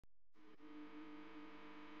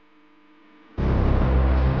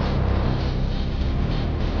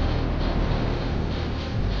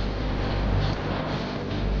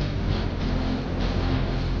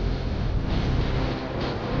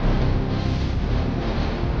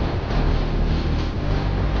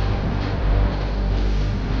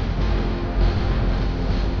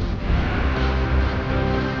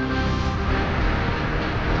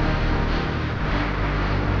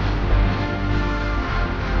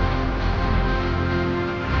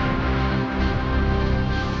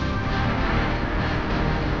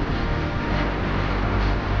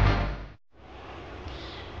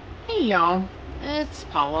y'all, it's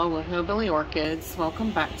Paula with Hillbilly Orchids.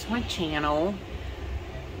 Welcome back to my channel.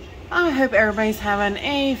 I hope everybody's having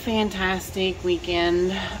a fantastic weekend.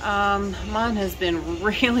 Mine has been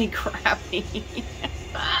really crappy.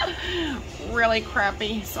 Really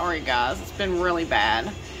crappy. Sorry guys, it's been really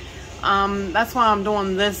bad. That's why I'm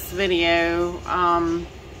doing this video. I'm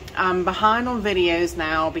behind on videos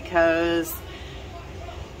now because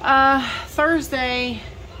Thursday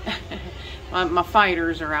my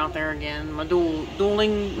fighters are out there again, my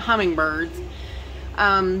dueling hummingbirds.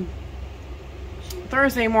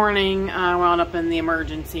 Thursday morning I wound up in the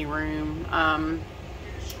emergency room.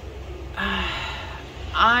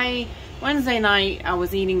 Wednesday night I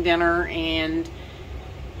was eating dinner and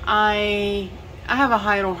I have a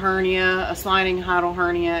hiatal hernia, a sliding hiatal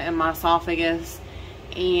hernia in my esophagus,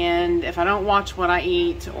 and if I don't watch what I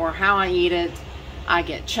eat or how I eat it, I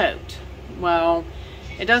get choked. Well,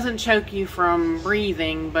 it doesn't choke you from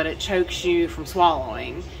breathing, but it chokes you from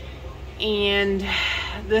swallowing. And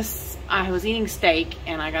I was eating steak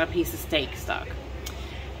and I got a piece of steak stuck.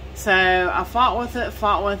 So I fought with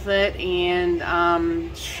it, and I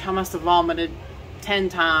must have vomited 10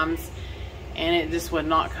 times and it just would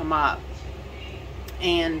not come up.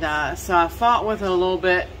 And so I fought with it a little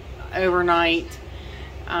bit overnight.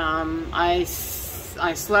 I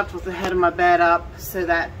slept with the head of my bed up so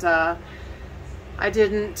that I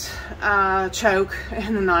didn't choke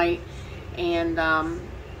in the night. And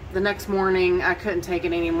the next morning I couldn't take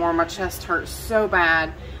it anymore. My chest hurt so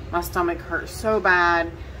bad, my stomach hurt so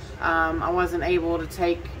bad. I wasn't able to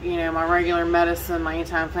take, my regular medicine, my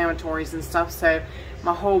anti-inflammatories and stuff, so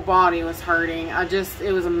my whole body was hurting.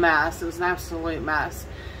 It was a mess. It was an absolute mess.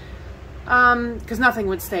 Because nothing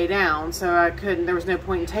would stay down, so there was no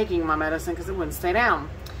point in taking my medicine because it wouldn't stay down.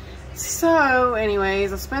 So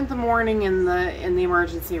anyways, I spent the morning in the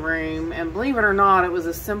emergency room, and believe it or not, it was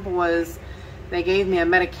as simple as they gave me a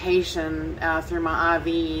medication through my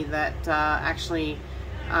IV that actually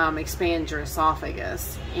expands your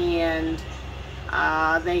esophagus. And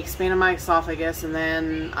they expanded my esophagus, and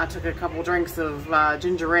then I took a couple drinks of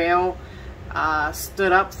ginger ale,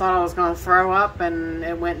 stood up, thought I was going to throw up, and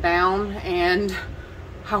it went down, and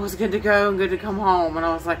I was good to go and good to come home. And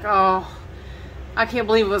I was like, oh, I can't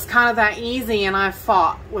believe it was kind of that easy, and I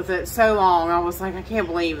fought with it so long. I was like, I can't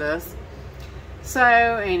believe this. So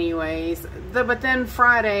anyways, but then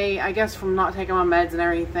Friday, I guess from not taking my meds and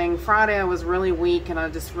everything, Friday I was really weak and I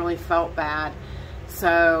just really felt bad.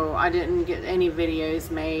 So I didn't get any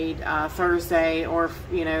videos made Thursday, or,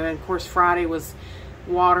 and of course Friday was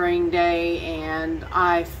watering day, and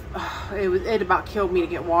it about killed me to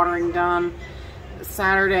get watering done.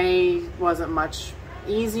 Saturday wasn't much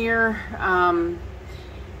easier. I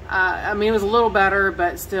mean, it was a little better,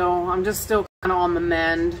 but still, I'm just still kind of on the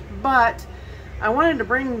mend. But I wanted to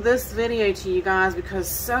bring this video to you guys because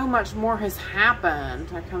so much more has happened.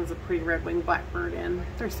 There comes a pretty red-winged blackbird in.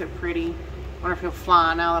 They're so pretty. I wonder if he'll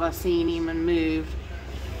fly now that I've seen him and moved.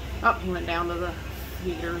 Oh, he went down to the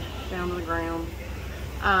heater, down to the ground.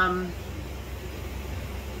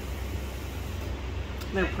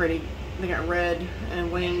 They're pretty. They got red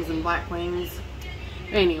and wings and black wings.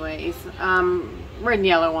 Anyways, red and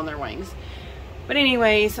yellow on their wings. But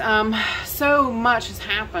anyways, so much has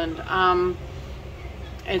happened.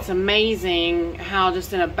 It's amazing how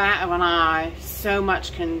just in a bat of an eye, so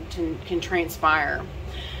much can transpire.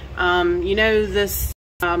 This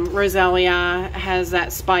Roselia has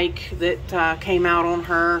that spike that came out on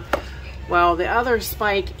her. Well, the other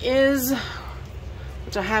spike is,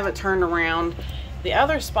 which I have it turned around, the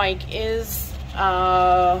other spike is,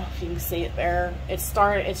 if you can see it there, it's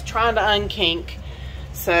trying to unkink.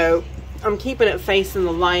 So I'm keeping it facing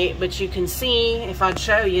the light, but you can see, if I'd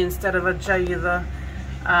show you, instead of I'd show you the,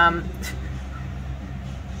 hang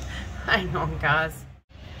on guys.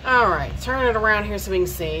 Alright, turn it around here so we can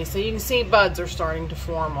see. So you can see buds are starting to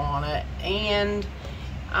form on it, and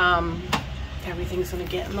everything's going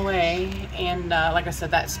to get in the way. And like I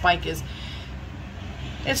said, that spike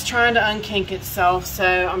it's trying to unkink itself, so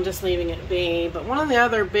I'm just leaving it be. But one of the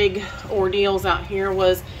other big ordeals out here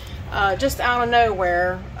was just out of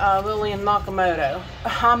nowhere, Lily and Nakamoto.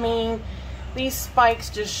 I mean, these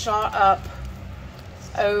spikes just shot up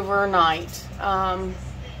overnight.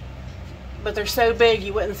 But they're so big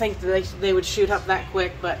you wouldn't think that they would shoot up that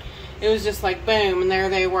quick, but it was just like boom, and there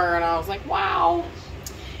they were, and I was like, wow.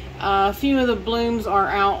 A few of the blooms are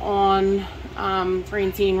out on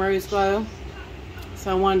Francine Rose Glow, so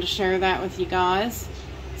I wanted to share that with you guys.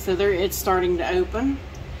 So it's starting to open.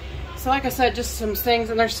 So like I said, just some things,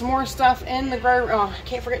 and there's some more stuff in the grow. Oh, I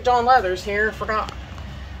can't forget John Leathers here. I forgot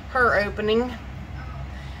her opening.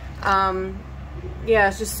 yeah,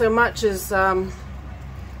 it's just so much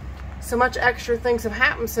extra things have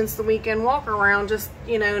happened since the weekend walk around, just,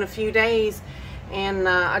 you know, in a few days. And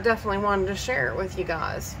I definitely wanted to share it with you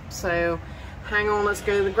guys. So hang on, let's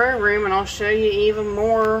go to the grow room and I'll show you even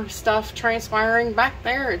more stuff transpiring back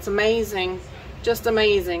there. It's amazing, just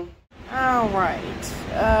amazing. All right,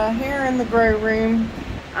 here in the grow room,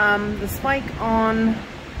 the spike on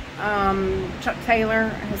Chuck Taylor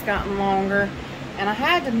has gotten longer, and I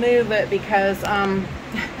had to move it because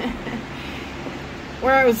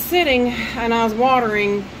where I was sitting and I was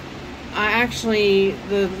watering,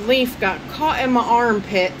 the leaf got caught in my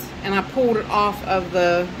armpit, and I pulled it off of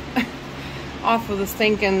the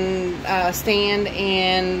stinking stand,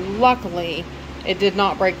 and luckily it did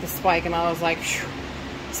not break the spike, and I was like, phew.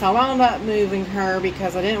 So I wound up moving her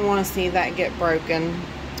because I didn't want to see that get broken.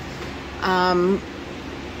 I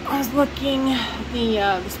was looking,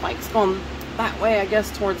 the spike's gone that way, I guess,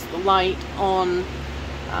 towards the light on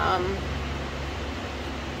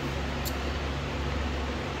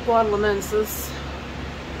Guadalumensis.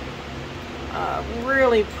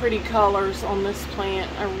 Really pretty colors on this plant.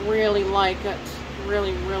 I really like it.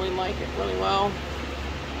 Really like it really well.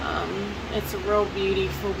 It's a real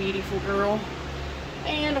beautiful girl.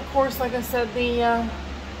 And of course, like I said, the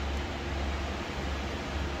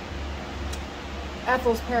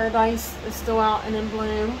Ethel's Paradise is still out and in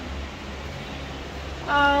bloom.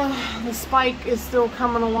 The spike is still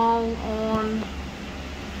coming along on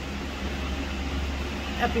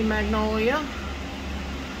Epimagnolia.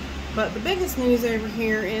 But the biggest news over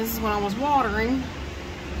here is when I was watering,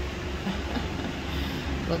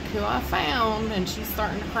 look who I found, and she's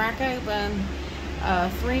starting to crack open.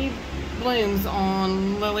 3 blooms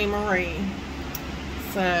on Lily Marie.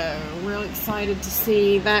 So really excited to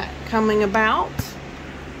see that coming about.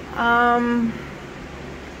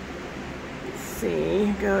 Let's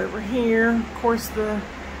see, go over here. Of course, the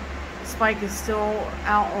spike is still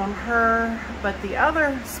out on her, but the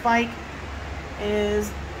other spike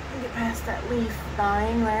is, get past that leaf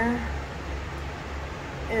dying there,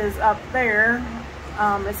 is up there.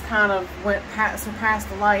 It's kind of went surpassed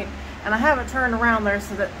the light, and I have it turned around there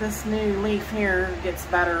so that this new leaf here gets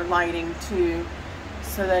better lighting too,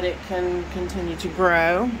 so that it can continue to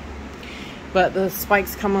grow. But the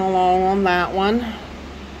spike's coming along on that one.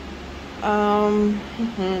 I'm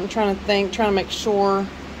trying to make sure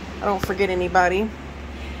I don't forget anybody.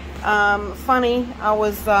 Funny, I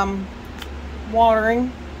was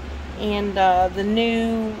watering, and the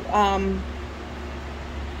new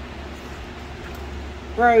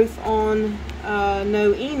growth on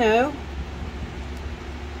No Eno.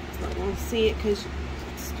 I'm not going to see it because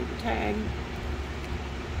it's a stupid tag.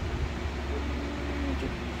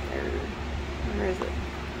 Where is it?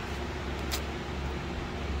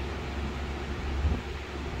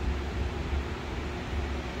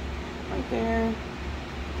 Right there.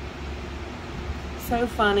 So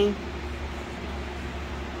funny.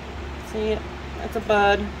 See it? That's a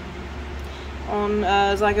bud on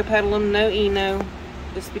Zygopetalum No Eno,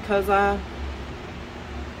 just because I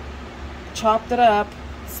chopped it up.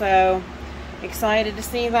 So excited to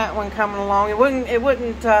see that one coming along. It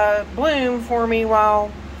wouldn't bloom for me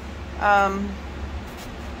while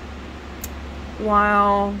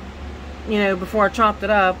you know, before I chopped it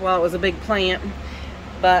up, while it was a big plant.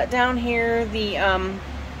 But down here, the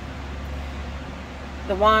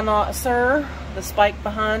Why Not Sir, the spike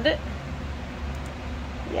behind it,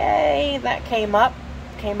 yay, that came up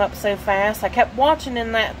so fast. I kept watching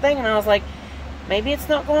in that thing, and I was like, maybe it's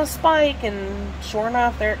not going to spike, and sure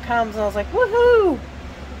enough, there it comes, and I was like, woohoo!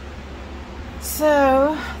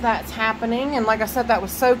 So that's happening, and like I said, that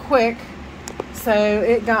was so quick, so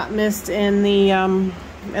it got missed in the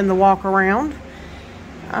walk around.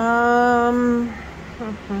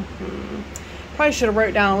 Probably should have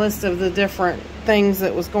wrote down a list of the different things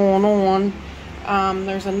that was going on.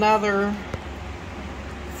 There's another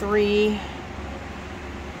 3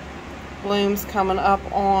 blooms coming up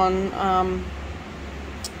on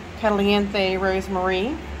Caliente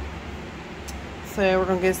Rosemary. So we're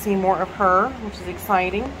going to go see more of her, which is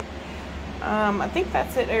exciting. I think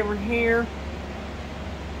that's it over here.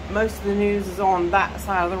 Most of the news is on that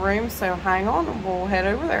side of the room, so hang on and we'll head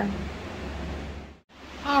over there.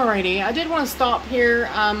 Alrighty, I did want to stop here.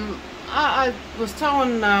 I was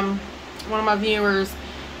telling one of my viewers,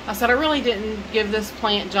 I said I really didn't give this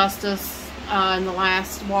plant justice in the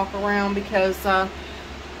last walk around because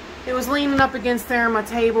it was leaning up against there, my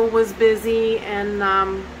table was busy, and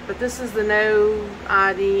but this is the No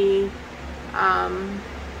ID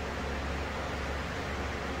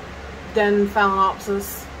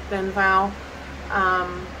Denphalaenopsis,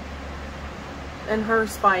 and her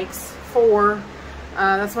spikes 4.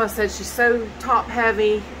 That's why I said she's so top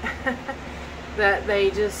heavy that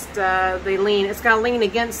they just, they lean. It's got to lean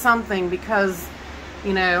against something because,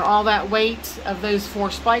 you know, all that weight of those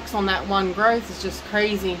 4 spikes on that one growth is just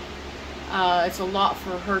crazy. It's a lot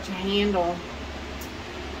for her to handle.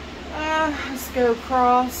 Let's go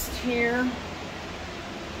across here.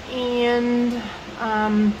 And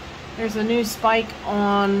there's a new spike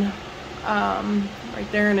on right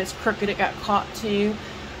there, and it's crooked. It got caught too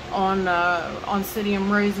on Oncidium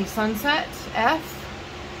Rosy Sunset F,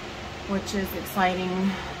 which is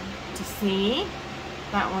exciting to see.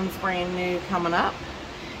 That one's brand new coming up.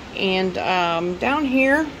 And down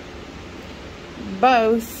here,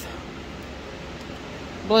 both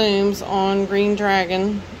blooms on Green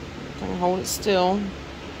Dragon, I can hold it still,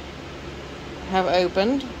 have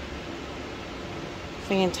opened.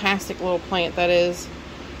 Fantastic little plant that is.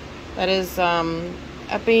 That is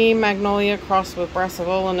Epi Magnolia crossed with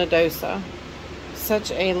Brassavola nodosa.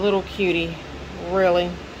 Such a little cutie,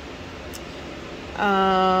 really.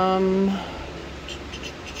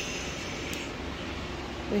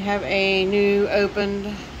 We have a new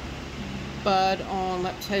opened bud on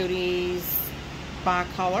Leptodes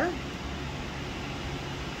bicolor.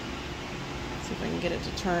 See if I can get it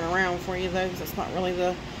to turn around for you though, because it's not really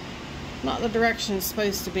not the direction it's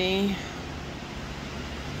supposed to be.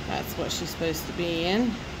 That's what she's supposed to be in.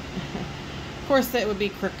 Of course that would be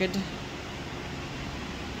crooked.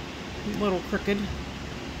 A little crooked.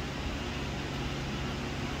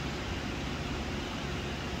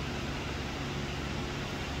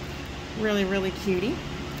 Really, really cutie.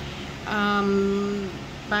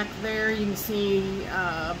 Back there you can see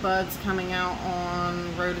buds coming out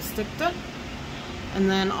on Rhodosticta. And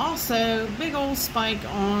then also big old spike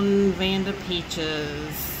on Vanda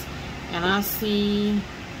Peaches. And I see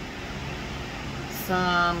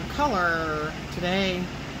some color today.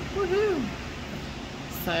 Woohoo!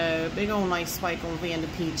 So big old nice spike on Vanda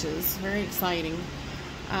Peaches. Very exciting.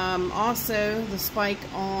 Also the spike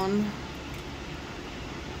on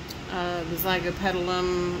the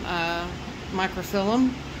Zygopetalum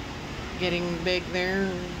microphyllum, getting big there,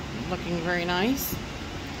 looking very nice.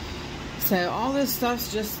 So all this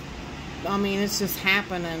stuff's just, I mean, it's just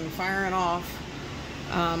happening, firing off.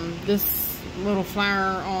 This little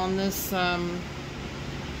flower on this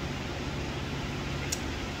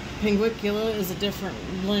Pinguicula is a different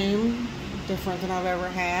bloom, different than I've ever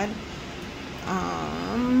had.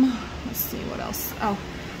 Let's see what else. Oh,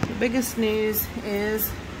 the biggest news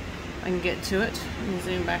is, I can get to it. Let me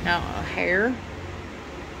zoom back out a hair.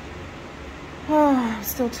 Oh, I'm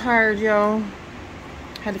still tired, y'all.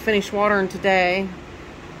 Had to finish watering today.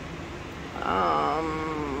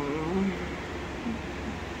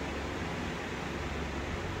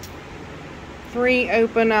 3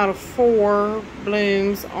 open out of 4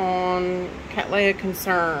 blooms on Cattleya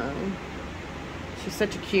Concern. She's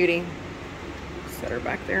such a cutie. Set her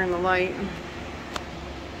back there in the light.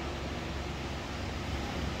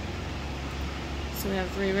 So we have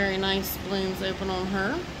 3 very nice blooms open on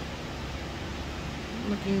her.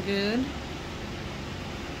 Looking good.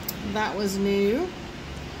 That was new.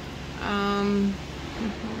 Let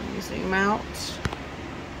me zoom out.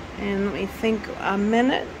 And let me think a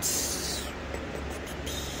minute.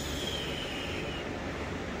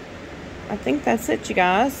 I think that's it, you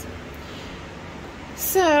guys.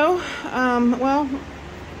 So, well,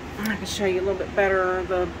 I can show you a little bit better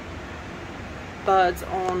the buds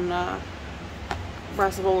on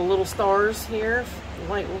Brassavola Little Stars here. The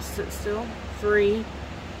light will sit still. 3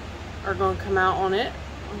 are going to come out on it.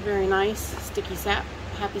 Very nice sticky sap,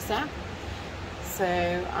 happy sap. So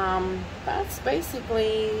that's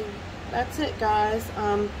basically, that's it, guys.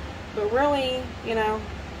 But really, you know,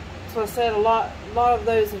 so I said a lot of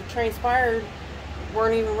those have transpired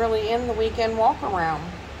weren't even really in the weekend walk around.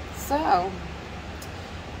 So,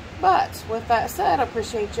 but with that said, I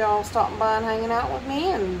appreciate y'all stopping by and hanging out with me,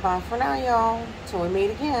 and bye for now, y'all, till we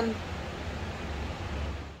meet again.